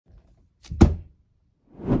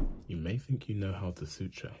may think you know how to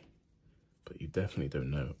suture, but you definitely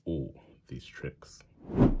don't know all these tricks.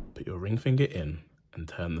 Put your ring finger in and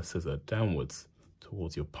turn the scissor downwards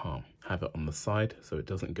towards your palm. Have it on the side so it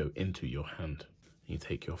doesn't go into your hand. You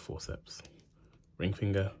take your forceps, ring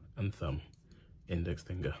finger and thumb, index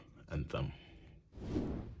finger and thumb.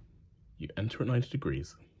 You enter at 90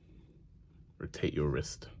 degrees, rotate your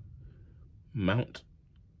wrist, mount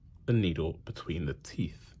the needle between the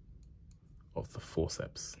teeth of the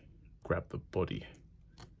forceps, grab the body,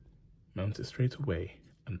 mount it straight away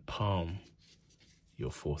and palm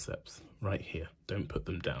your forceps right here. Don't put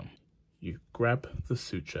them down. You grab the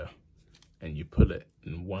suture and you pull it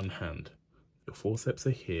in one hand. Your forceps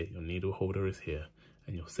are here, your needle holder is here,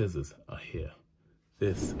 and your scissors are here.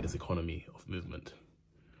 This is economy of movement.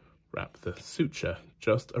 Wrap the suture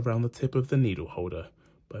just around the tip of the needle holder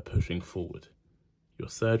by pushing forward. Your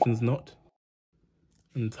surgeon's knot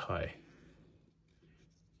and tie.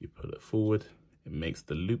 You pull it forward, it makes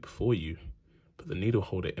the loop for you. Put the needle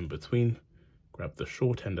holder in between, grab the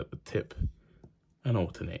short end at the tip and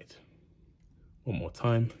alternate. One more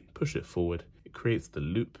time, push it forward, it creates the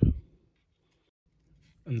loop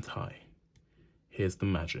and tie. Here's the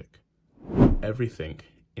magic. Everything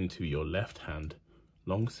into your left hand.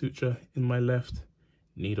 Long suture in my left,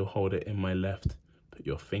 needle holder in my left. Put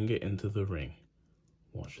your finger into the ring.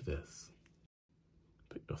 Watch this.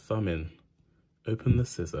 Put your thumb in, open the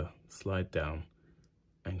scissor, slide down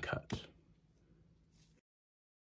and cut.